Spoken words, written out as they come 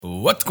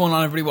What's going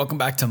on, everybody? Welcome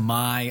back to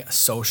My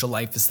Social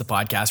Life. This is the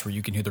podcast where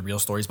you can hear the real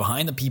stories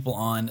behind the people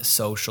on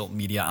social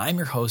media. I'm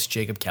your host,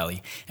 Jacob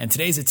Kelly, and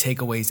today's a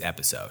takeaways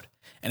episode.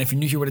 And if you're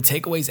new here, what a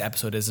takeaways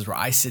episode is where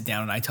I sit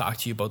down and I talk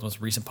to you about the most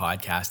recent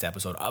podcast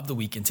episode of the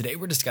week. And today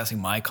we're discussing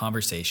my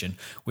conversation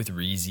with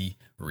Reezy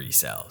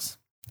Resells.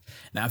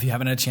 Now, if you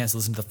haven't had a chance to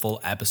listen to the full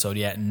episode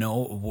yet,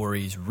 no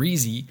worries.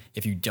 Reezy,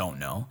 if you don't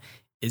know,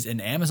 is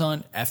an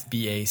Amazon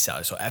FBA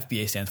seller. So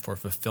FBA stands for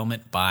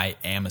Fulfillment by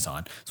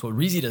Amazon. So what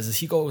Reezy does is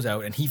he goes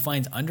out and he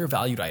finds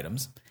undervalued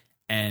items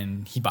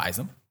and he buys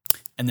them.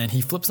 And then he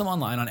flips them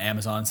online on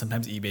Amazon,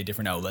 sometimes eBay,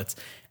 different outlets.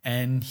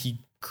 And he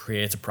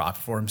creates a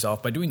profit for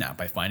himself by doing that,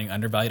 by finding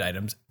undervalued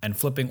items and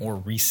flipping or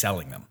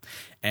reselling them.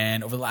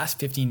 And over the last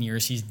 15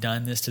 years, he's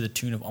done this to the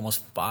tune of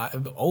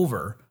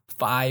over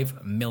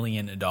 $5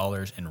 million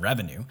in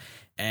revenue.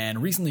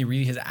 And recently,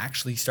 Reezy has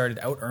actually started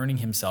out earning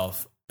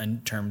himself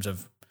in terms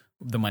of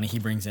the money he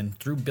brings in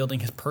through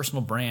building his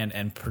personal brand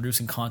and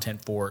producing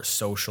content for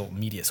social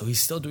media. So he's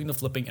still doing the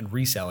flipping and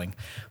reselling,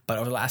 but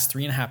over the last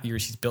 3.5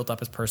 years, he's built up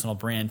his personal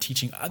brand,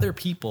 teaching other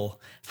people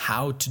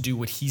how to do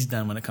what he's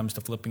done when it comes to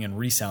flipping and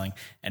reselling.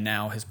 And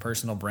now his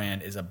personal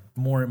brand is a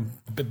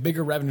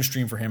bigger revenue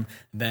stream for him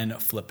than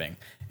flipping.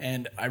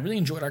 And I really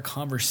enjoyed our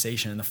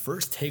conversation. And the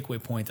first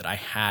takeaway point that I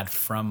had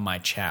from my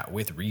chat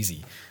with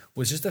Reezy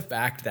was just the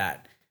fact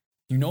that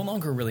you no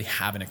longer really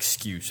have an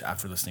excuse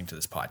after listening to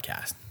this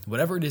podcast.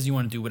 Whatever it is you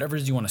want to do, whatever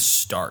it is you want to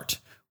start,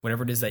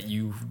 whatever it is that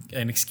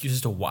an excuse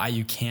as to why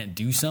you can't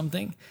do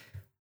something.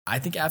 I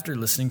think after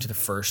listening to the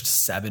first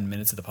 7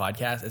 minutes of the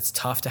podcast, it's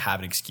tough to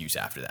have an excuse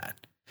after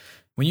that.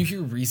 When you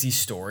hear Reezy's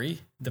story,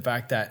 the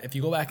fact that if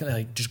you go back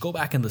and just go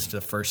back and listen to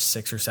the first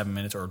 6 or 7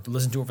 minutes, or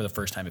listen to it for the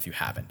first time if you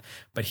haven't,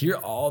 but hear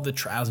all the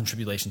trials and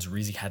tribulations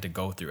Reezy had to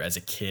go through as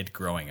a kid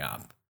growing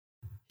up.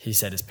 He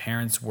said his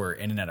parents were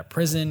in and out of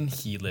prison.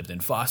 He lived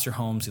in foster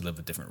homes. He lived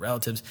with different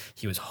relatives.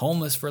 He was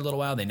homeless for a little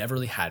while. They never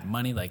really had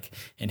money. Like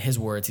in his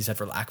words, he said,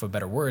 for lack of a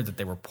better word, that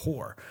they were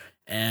poor.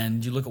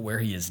 And you look at where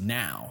he is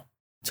now.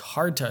 It's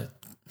hard to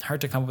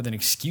come up with an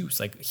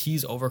excuse. Like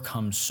he's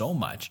overcome so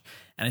much.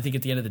 And I think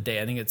at the end of the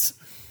day, I think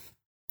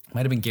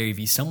might have been Gary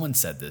Vee. Someone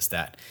said this,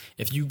 that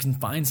if you can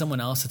find someone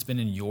else that's been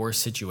in your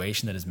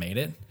situation that has made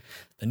it,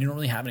 then you don't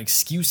really have an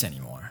excuse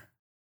anymore,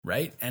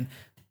 right? And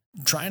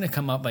trying to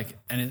come up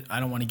and I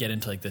don't want to get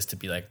into this to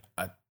be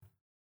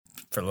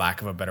for lack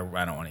of a better,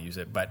 I don't want to use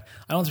it, but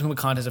I don't want to become a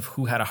contest of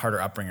who had a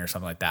harder upbringing or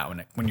something like that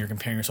when you're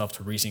comparing yourself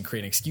to Reezy and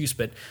create an excuse.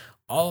 But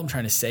all I'm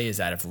trying to say is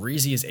that if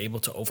Reezy is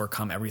able to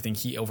overcome everything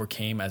he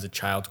overcame as a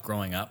child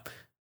growing up,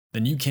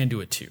 then you can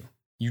do it too.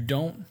 You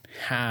don't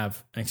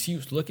have an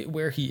excuse. Look at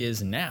where he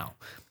is now.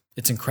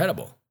 It's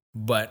incredible,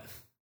 but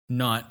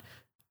not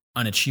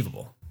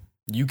unachievable.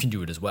 You can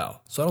do it as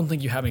well. So I don't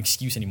think you have an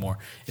excuse anymore,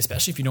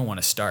 especially if you don't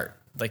want to start.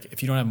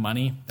 If you don't have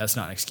money, that's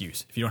not an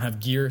excuse. If you don't have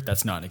gear,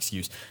 that's not an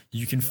excuse.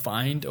 You can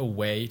find a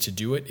way to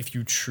do it if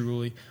you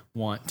truly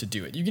want to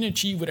do it. You can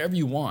achieve whatever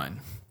you want.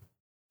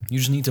 You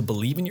just need to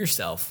believe in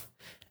yourself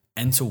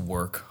and to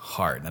work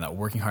hard. Now, that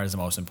working hard is the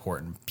most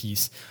important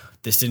piece.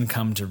 This didn't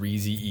come to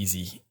Reezy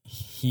easy.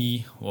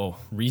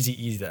 Reezy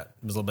easy, that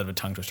was a little bit of a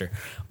tongue twister,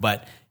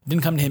 but it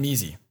didn't come to him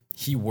easy.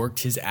 He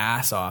worked his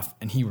ass off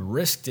and he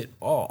risked it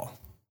all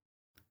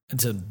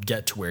to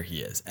get to where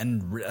he is.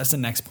 And that's the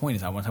next point,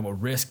 is I want to talk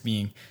about risk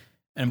being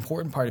an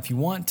important part. If you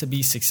want to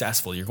be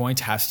successful, you're going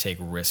to have to take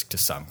risk to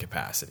some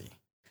capacity.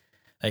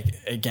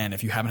 Again,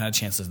 if you haven't had a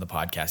chance to listen to the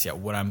podcast yet,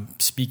 what I'm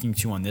speaking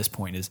to on this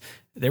point is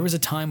there was a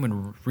time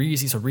when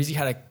Reezy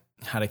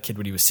had a kid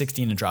when he was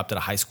 16 and dropped out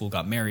of high school,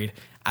 got married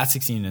at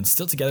 16 and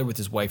still together with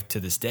his wife to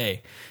this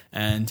day.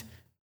 And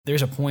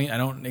there's a point, I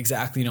don't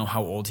exactly know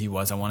how old he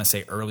was. I want to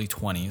say early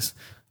 20s,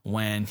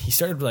 when he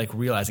started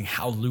realizing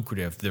how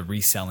lucrative the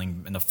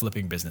reselling and the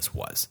flipping business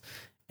was.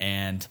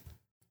 And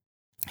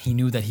he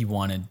knew that he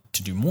wanted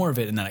to do more of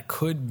it and that it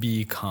could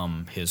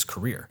become his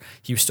career.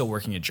 He was still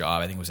working a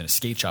job. I think it was in a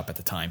skate shop at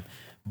the time.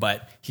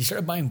 But he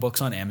started buying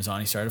books on Amazon.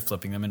 He started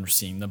flipping them and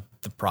seeing the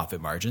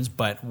profit margins.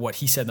 But what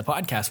he said in the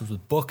podcast was,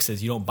 with books,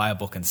 is you don't buy a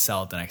book and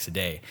sell it the next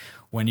day.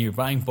 When you're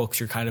buying books,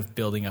 you're kind of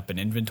building up an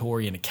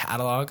inventory and a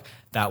catalog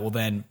that will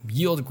then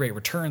yield great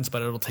returns,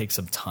 but it'll take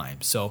some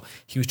time. So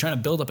he was trying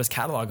to build up his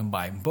catalog and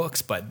buy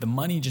books, but the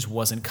money just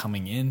wasn't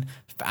coming in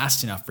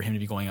fast enough for him to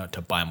be going out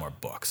to buy more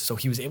books. So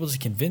he was able to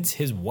convince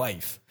his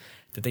wife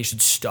that they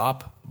should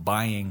stop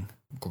buying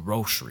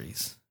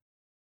groceries.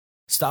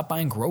 Stop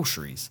buying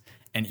groceries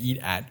and eat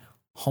at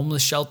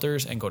homeless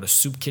shelters and go to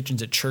soup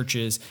kitchens at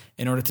churches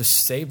in order to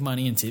save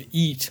money and to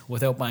eat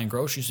without buying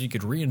groceries so you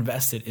could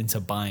reinvest it into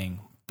buying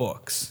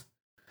books.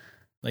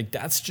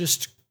 That's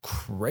just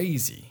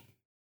crazy.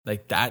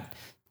 That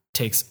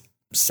takes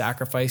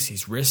sacrifice.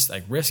 He's risk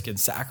and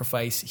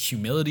sacrifice,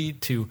 humility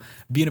to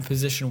be in a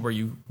position where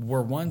you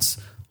were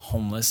once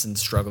homeless and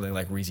struggling,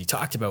 like Reezy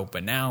talked about,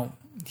 but now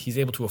he's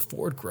able to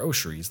afford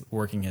groceries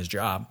working his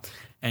job.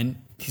 And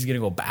he's going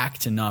to go back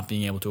to not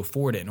being able to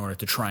afford it in order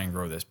to try and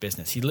grow this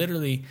business. He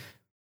literally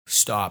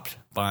stopped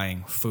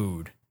buying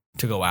food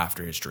to go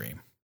after his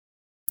dream,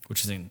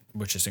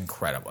 which is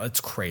incredible.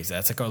 It's crazy.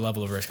 That's like a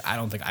level of risk I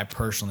don't think I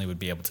personally would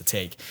be able to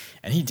take.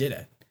 And he did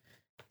it.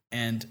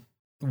 And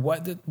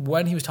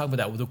when he was talking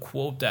about that, the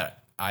quote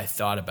that I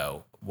thought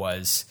about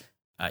was,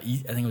 I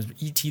think it was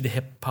E.T. the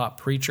Hip Hop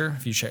Preacher.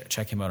 If you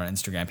check him out on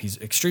Instagram, he's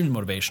extremely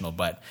motivational.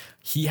 But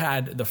he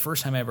had, the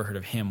first time I ever heard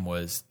of him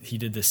was he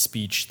did this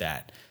speech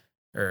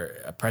or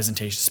a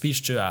presentation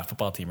speech to a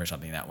football team or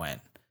something that went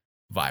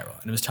viral.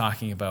 And it was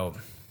talking about,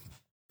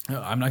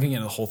 I'm not going to get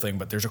into the whole thing,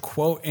 but there's a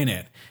quote in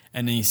it.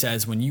 And then he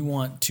says, when you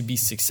want to be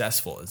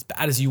successful, as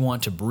bad as you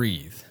want to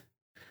breathe,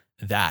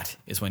 that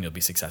is when you'll be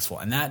successful.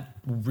 And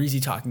that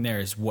Reezy talking there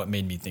is what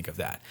made me think of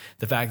that.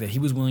 The fact that he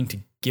was willing to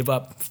give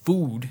up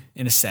food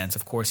in a sense.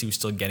 Of course, he was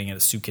still getting it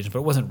at soup kitchen, but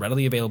it wasn't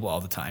readily available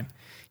all the time.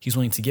 He was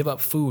willing to give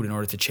up food in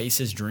order to chase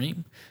his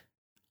dream.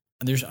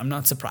 I'm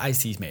not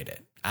surprised he's made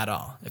it at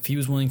all. If he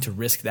was willing to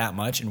risk that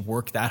much and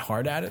work that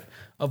hard at it,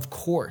 of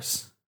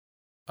course,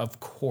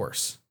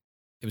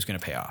 it was going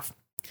to pay off.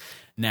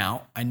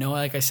 Now, I know,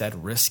 like I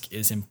said, risk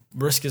is an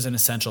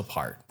essential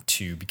part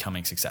to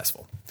becoming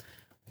successful.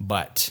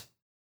 But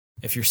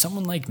if you're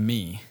someone like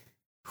me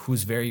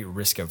who's very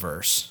risk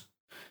averse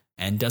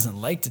and doesn't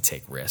like to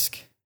take risk,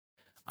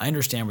 I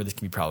understand where this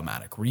can be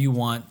problematic, where you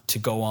want to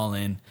go all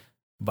in,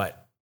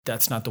 but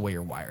that's not the way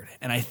you're wired.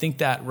 And I think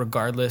that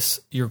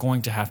regardless, you're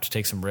going to have to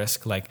take some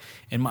risk. Like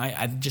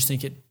I just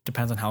think it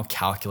depends on how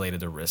calculated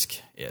the risk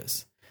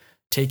is.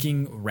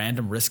 Taking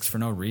random risks for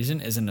no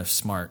reason isn't a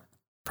smart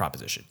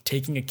proposition.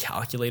 Taking a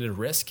calculated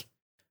risk,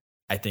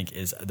 I think,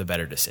 is the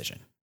better decision.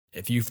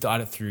 If you've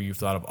thought it through, you've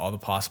thought of all the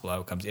possible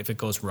outcomes. If it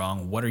goes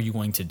wrong, what are you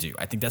going to do?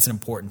 I think that's an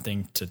important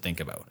thing to think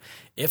about.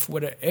 If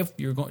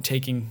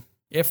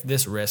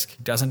this risk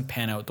doesn't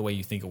pan out the way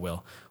you think it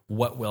will,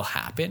 what will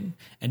happen?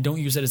 And don't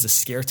use it as a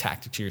scare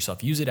tactic to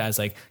yourself. Use it as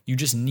like, you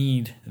just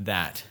need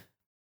that.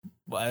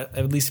 Well,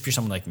 at least if you're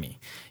someone like me,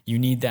 you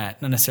need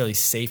that, not necessarily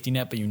safety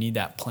net, but you need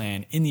that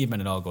plan in the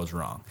event it all goes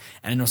wrong.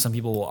 And I know some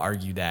people will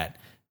argue that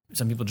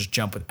some people just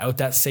jump without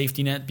that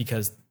safety net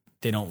because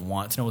they don't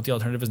want to know what the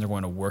alternative is and they're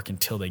going to work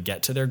until they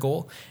get to their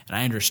goal. And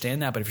I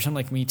understand that. But if you're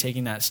someone like me,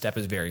 taking that step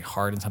is very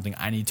hard and something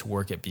I need to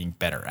work at being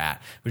better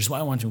at, which is why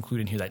I want to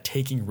include in here that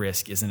taking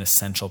risk is an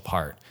essential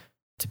part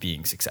to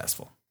being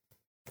successful.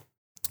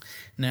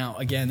 Now,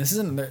 again,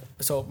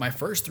 so my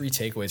first 3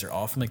 takeaways are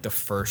all from like the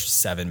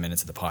first 7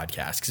 minutes of the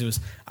podcast. Because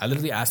I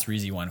literally asked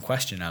Reezy one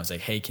question. And I was like,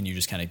 hey, can you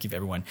just kind of give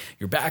everyone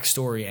your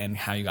backstory and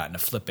how you got into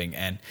flipping?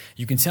 And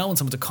you can tell when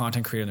someone's a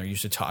content creator and they're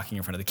used to talking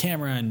in front of the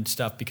camera and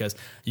stuff, because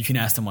you can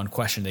ask them one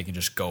question, they can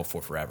just go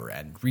for forever.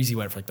 And Reezy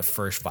went for like the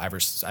first 5 or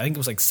I think it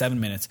was like 7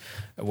 minutes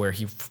where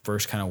he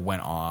first kind of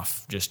went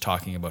off just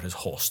talking about his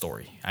whole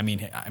story. I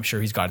mean, I'm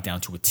sure he's got it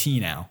down to a T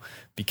now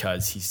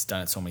because he's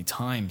done it so many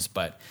times,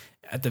 but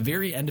at the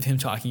very end of him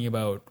talking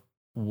about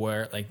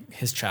where like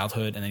his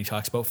childhood, and then he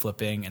talks about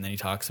flipping, and then he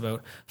talks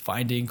about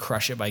finding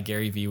Crush It by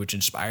Gary Vee, which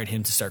inspired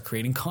him to start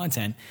creating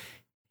content.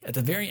 At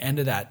the very end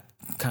of that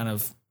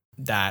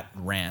that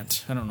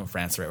rant, I don't know if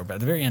rant's the right word, but at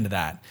the very end of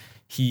that,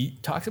 he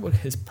talks about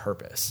his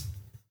purpose.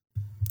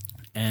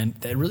 And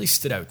that really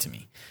stood out to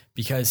me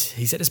because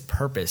he said his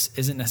purpose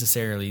isn't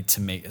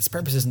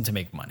to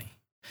make money.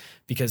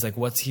 Because like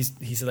he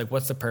said, like,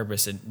 what's the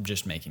purpose in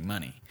just making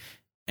money?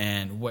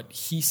 And what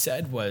he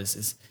said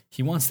is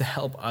he wants to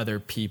help other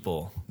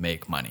people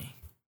make money.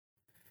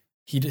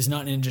 He does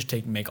not just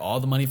make all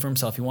the money for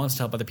himself. He wants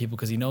to help other people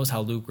because he knows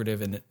how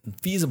lucrative and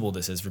feasible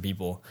this is for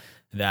people,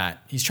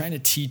 that he's trying to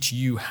teach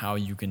you how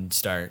you can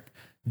start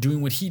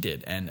doing what he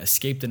did and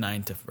escape the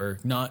 9 to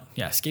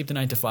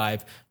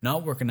 5,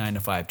 not work a 9 to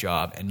 5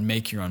 job, and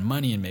make your own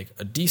money and make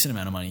a decent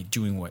amount of money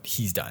doing what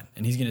he's done.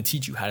 And he's going to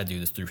teach you how to do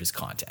this through his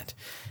content.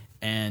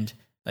 And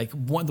like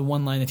the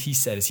one line that he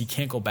said is he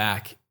can't go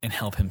back and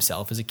help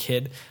himself as a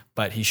kid,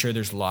 but he's sure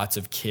there's lots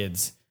of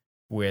kids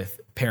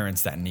with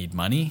parents that need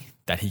money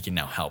that he can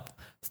now help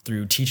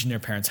through teaching their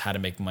parents how to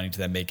make money to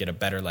then make it a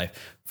better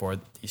life for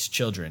these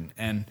children.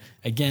 And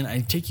again, I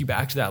take you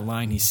back to that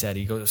line he said.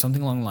 He goes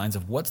something along the lines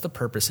of, what's the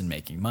purpose in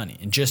making money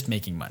and just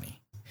making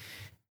money?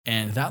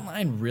 And that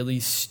line really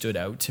stood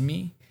out to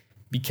me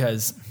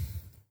because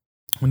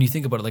when you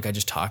think about it, like I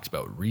just talked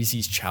about,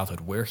 Reezy's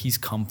childhood, where he's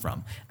come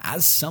from,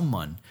 as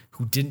someone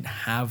who didn't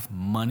have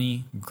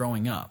money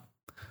growing up,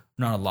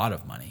 not a lot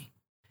of money,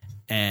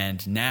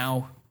 and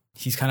now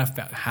he's kind of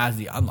has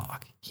the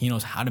unlock. He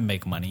knows how to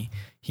make money.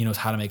 He knows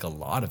how to make a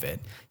lot of it.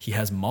 He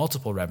has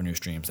multiple revenue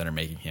streams that are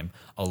making him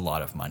a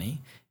lot of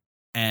money,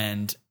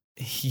 and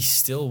he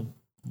still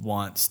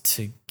wants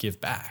to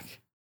give back.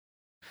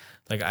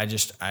 Like I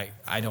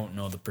don't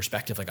know the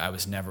perspective. Like I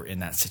was never in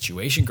that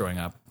situation growing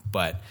up,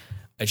 but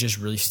it just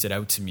really stood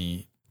out to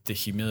me, the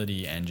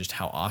humility and just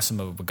how awesome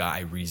of a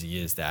guy Reezy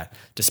is, that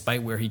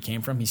despite where he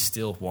came from, he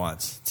still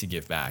wants to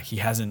give back.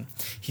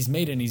 He's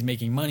made it and he's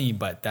making money,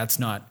 but that's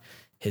not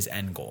his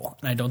end goal.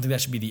 And I don't think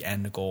that should be the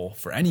end goal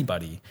for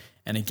anybody.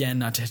 And again,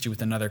 not to hit you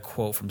with another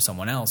quote from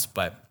someone else,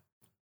 but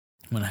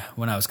when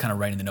I was kind of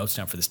writing the notes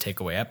down for this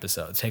takeaways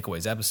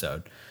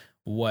episode,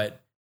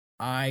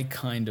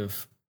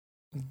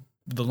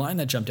 the line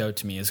that jumped out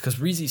to me is because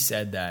Reezy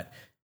said that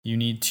You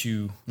need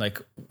to,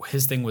 like,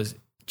 his thing was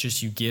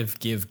just you give,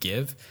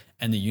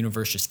 and the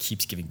universe just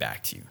keeps giving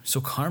back to you. So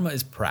karma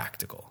is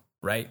practical,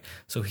 right?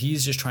 So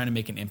he's just trying to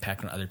make an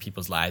impact on other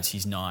people's lives.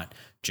 He's not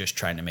just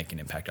trying to make an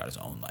impact on his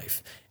own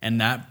life.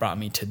 And that brought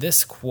me to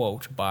this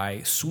quote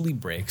by Sully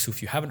Breaks, who,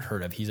 if you haven't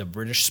heard of, he's a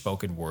British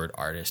spoken word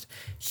artist.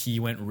 He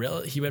went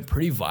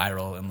pretty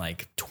viral in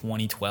like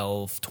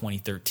 2012,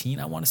 2013,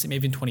 I want to say,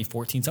 maybe in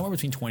 2014, somewhere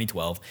between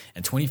 2012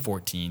 and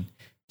 2014.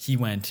 He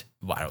went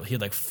viral. He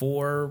had like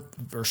somewhere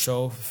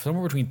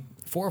between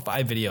 4 or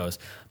 5 videos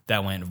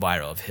that went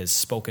viral of his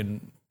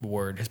spoken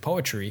word, his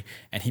poetry,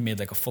 and he made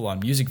like a full-on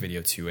music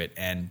video to it,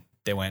 and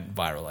they went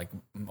viral, like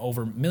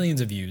over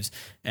millions of views.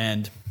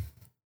 And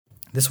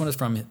this one is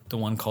from the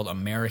one called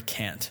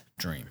American't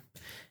Dream.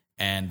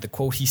 And the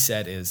quote he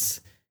said is,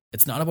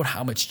 "It's not about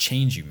how much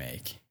change you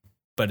make,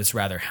 but it's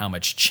rather how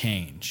much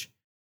change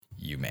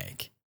you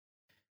make."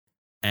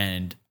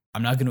 And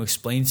I'm not going to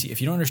explain to you.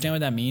 If you don't understand what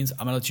that means,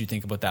 I'm going to let you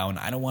think about that one.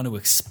 I don't want to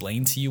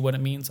explain to you what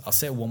it means. I'll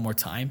say it one more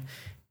time.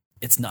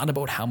 It's not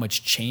about how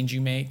much change you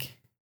make,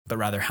 but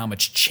rather how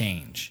much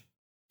change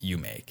you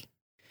make.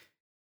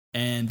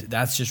 And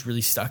that's just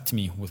really stuck to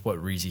me with what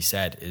Reezy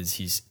said, is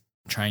he's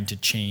trying to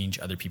change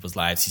other people's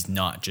lives. He's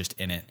not just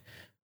in it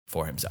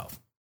for himself.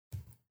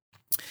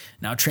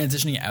 Now,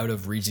 transitioning out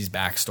of Reezy's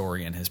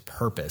backstory and his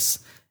purpose,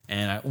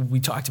 and we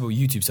talked about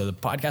YouTube. So the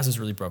podcast is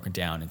really broken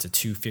down into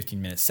 2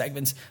 15-minute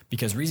segments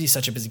because Reezy's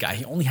such a busy guy.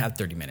 He only had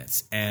 30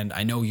 minutes. And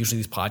I know usually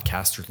these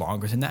podcasts are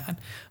longer than that.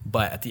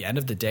 But at the end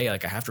of the day,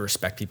 like, I have to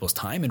respect people's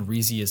time. And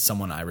Reezy is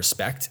someone I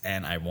respect,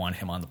 and I want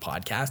him on the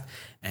podcast.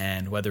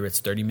 And whether it's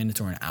 30 minutes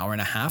or an hour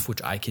and a half,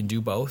 which I can do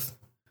both,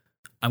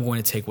 I'm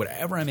going to take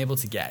whatever I'm able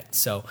to get.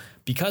 So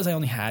because I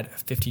only had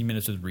 15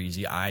 minutes with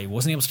Reezy, I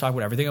wasn't able to talk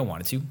about everything I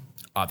wanted to.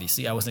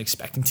 Obviously, I wasn't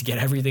expecting to get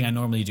everything I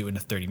normally do into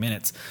 30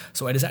 minutes.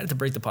 So I decided to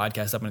break the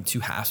podcast up into 2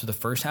 halves, with the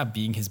first half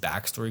being his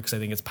backstory, because I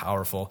think it's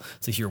powerful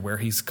to hear where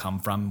he's come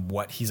from,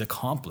 what he's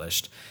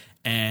accomplished.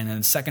 And then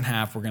the second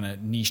half, we're going to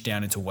niche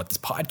down into what this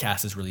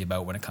podcast is really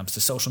about when it comes to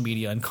social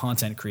media and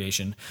content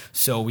creation.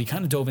 So we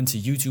kind of dove into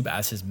YouTube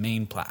as his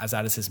main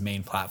his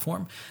main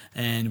platform,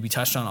 and we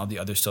touched on all the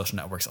other social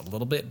networks a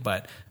little bit,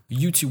 but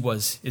YouTube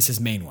is his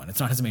main one. It's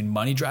not his main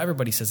money driver,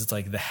 but he says it's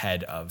like the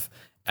head of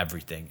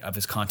everything, of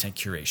his content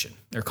creation.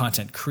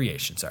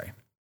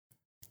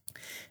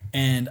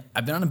 And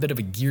I've been on a bit of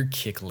a gear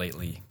kick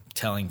lately,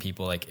 telling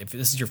people, like, if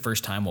this is your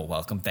first time, well,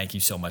 welcome. Thank you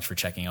so much for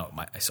checking out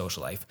my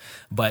social life.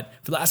 But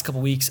for the last couple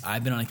of weeks,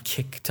 I've been on a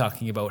kick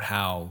talking about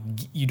how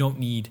you don't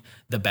need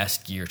the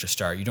best gear to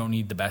start. You don't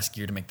need the best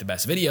gear to make the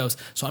best videos.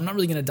 So I'm not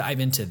really going to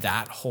dive into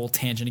that whole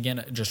tangent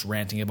again, just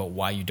ranting about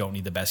why you don't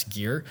need the best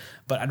gear.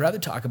 But I'd rather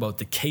talk about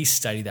the case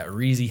study that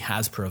Reezy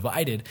has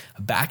provided,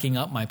 backing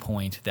up my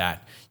point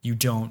that you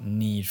don't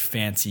need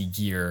fancy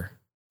gear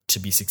to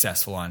be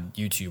successful on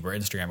YouTube or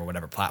Instagram or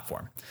whatever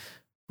platform.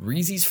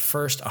 Reezy's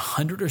first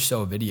 100 or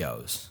so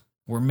videos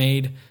were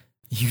made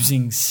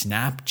using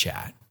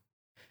Snapchat.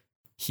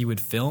 He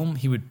would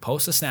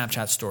post a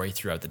Snapchat story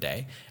throughout the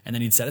day, and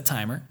then he'd set a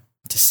timer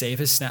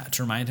to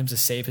remind him to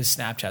save his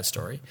Snapchat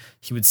story.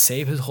 He would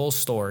save his whole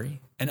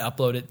story and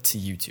upload it to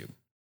YouTube.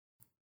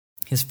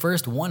 His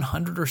first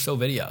 100 or so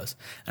videos,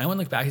 and I went and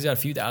look back, he's got a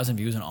few thousand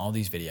views on all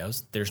these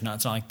videos. It's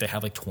not like they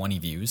have like 20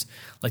 views.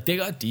 Like, they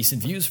got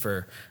decent views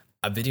for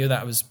a video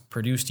that was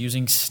produced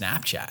using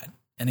Snapchat.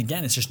 And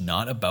again, it's just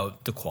not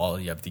about the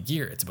quality of the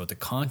gear. It's about the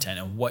content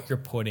and what you're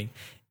putting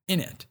in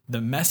it, the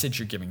message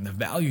you're giving, the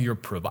value you're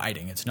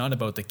providing. It's not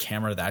about the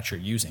camera that you're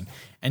using.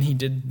 And he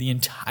did the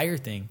entire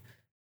thing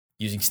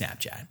using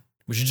Snapchat,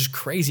 which is just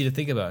crazy to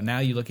think about. Now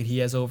you look at, he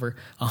has over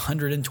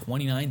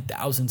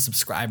 129,000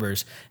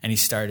 subscribers, and he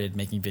started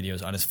making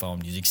videos on his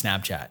phone using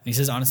Snapchat. And he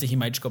says, honestly, he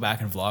might just go back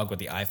and vlog with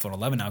the iPhone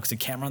 11 now, because the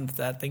camera on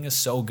that thing is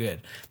so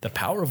good. The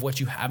power of what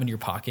you have in your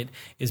pocket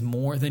is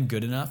more than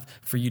good enough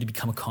for you to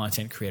become a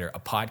content creator, a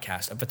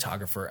podcast, a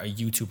photographer, a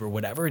YouTuber,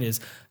 whatever it is.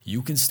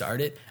 You can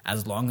start it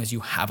as long as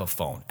you have a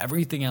phone.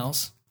 Everything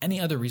else, any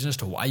other reason as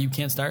to why you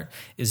can't start,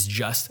 is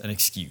just an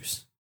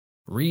excuse.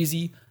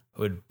 Reezy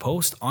would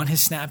post on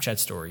his Snapchat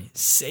story,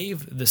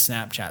 save the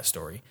Snapchat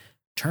story,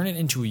 turn it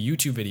into a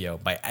YouTube video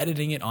by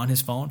editing it on his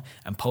phone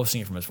and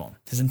posting it from his phone.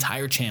 His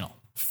entire channel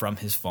from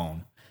his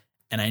phone.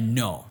 And I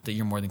know that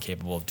you're more than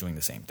capable of doing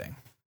the same thing.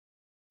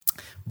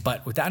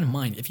 But with that in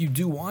mind, if you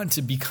do want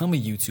to become a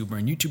YouTuber,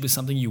 and YouTube is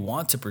something you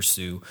want to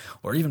pursue,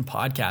 or even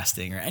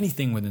podcasting or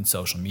anything within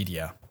social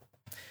media,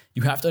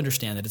 you have to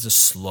understand that it's a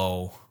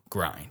slow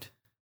grind.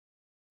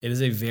 It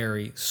is a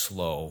very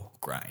slow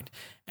grind.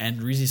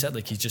 And Reezy said,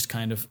 like, he's just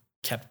kind of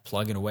kept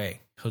plugging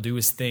away. He'll do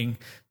his thing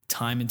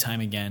time and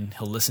time again.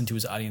 He'll listen to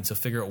his audience. He'll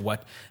figure out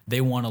what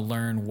they want to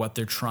learn, what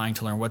they're trying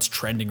to learn, what's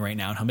trending right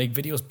now. And he'll make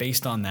videos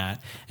based on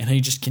that. And he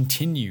just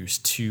continues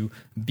to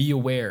be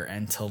aware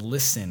and to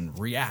listen,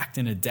 react,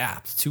 and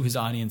adapt to his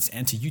audience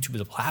and to YouTube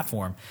as a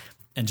platform,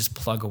 and just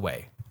plug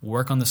away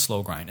work on the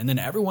slow grind. And then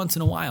every once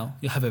in a while,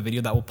 you'll have a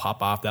video that will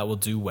pop off that will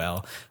do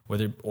well,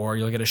 or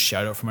you'll get a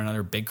shout out from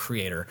another big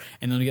creator,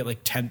 and then you'll get like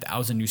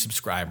 10,000 new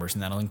subscribers,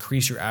 and that'll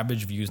increase your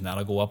average views, and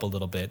that'll go up a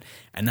little bit.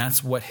 And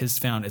that's what he's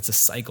found. It's a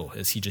cycle,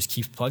 is he just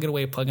keeps plugging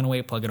away.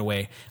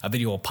 A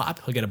video will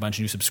pop, he'll get a bunch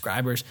of new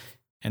subscribers,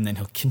 and then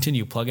he'll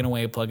continue plugging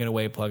away,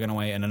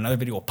 and another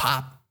video will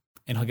pop,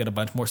 and he'll get a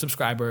bunch more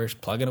subscribers,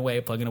 plugging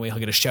away. He'll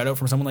get a shout out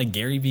from someone like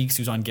Gary Veeks,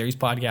 who's on Gary's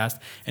podcast,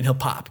 and he'll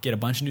get a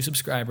bunch of new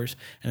subscribers,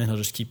 and then he'll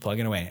just keep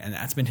plugging away. And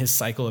that's been his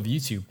cycle of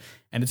YouTube.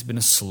 And it's been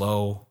a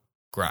slow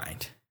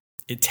grind.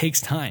 It takes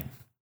time.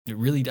 It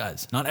really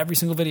does. Not every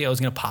single video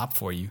is going to pop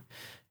for you,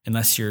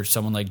 unless you're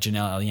someone like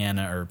Janelle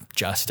Eliana or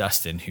Just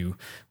Dustin, who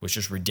was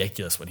just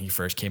ridiculous when he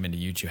first came into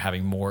YouTube,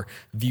 having more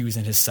views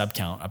than his sub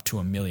count, up to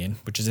 1 million,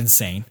 which is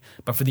insane.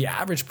 But for the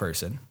average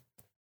person,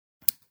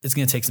 it's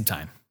going to take some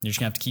time. You're just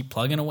going to have to keep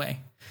plugging away,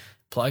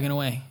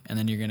 and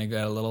then you're going to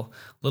get a little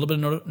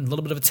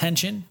bit of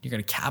attention. You're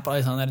going to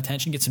capitalize on that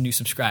attention, get some new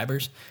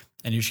subscribers,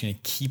 and you're just going to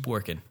keep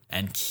working.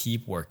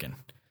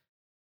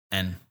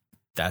 And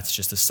that's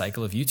just a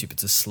cycle of YouTube.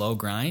 It's a slow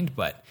grind,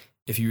 but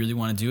if you really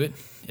want to do it,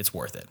 it's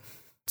worth it.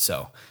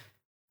 So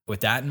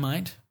with that in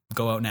mind,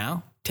 go out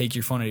now, take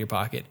your phone out of your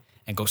pocket,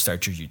 and go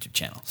start your YouTube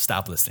channel.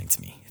 Stop listening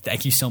to me.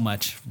 Thank you so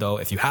much, though,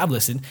 if you have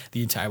listened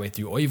the entire way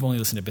through, or you've only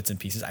listened to bits and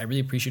pieces. I really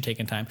appreciate you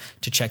taking time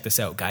to check this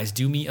out. Guys,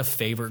 do me a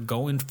favor.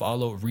 Go and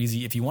follow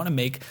Reezy. If you want to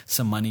make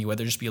some money,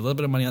 whether it just be a little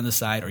bit of money on the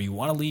side, or you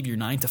want to leave your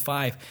 9 to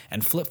 5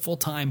 and flip full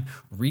time,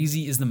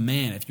 Reezy is the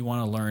man if you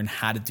want to learn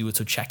how to do it.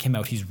 So check him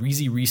out. He's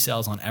Reezy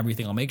Resells on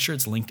everything. I'll make sure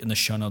it's linked in the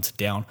show notes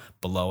down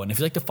below. And if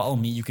you'd like to follow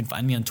me, you can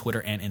find me on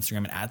Twitter and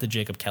Instagram at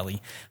 @TheJacobKelly.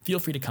 Feel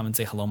free to come and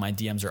say hello. My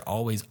DMs are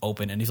always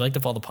open. And if you'd like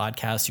to follow the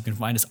podcast, you can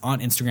find us on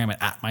Instagram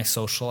at My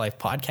Social Life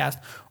Podcast,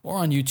 or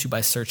on YouTube by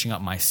searching up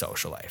My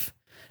Social Life.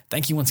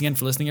 Thank you once again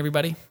for listening,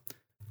 everybody.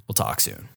 We'll talk soon.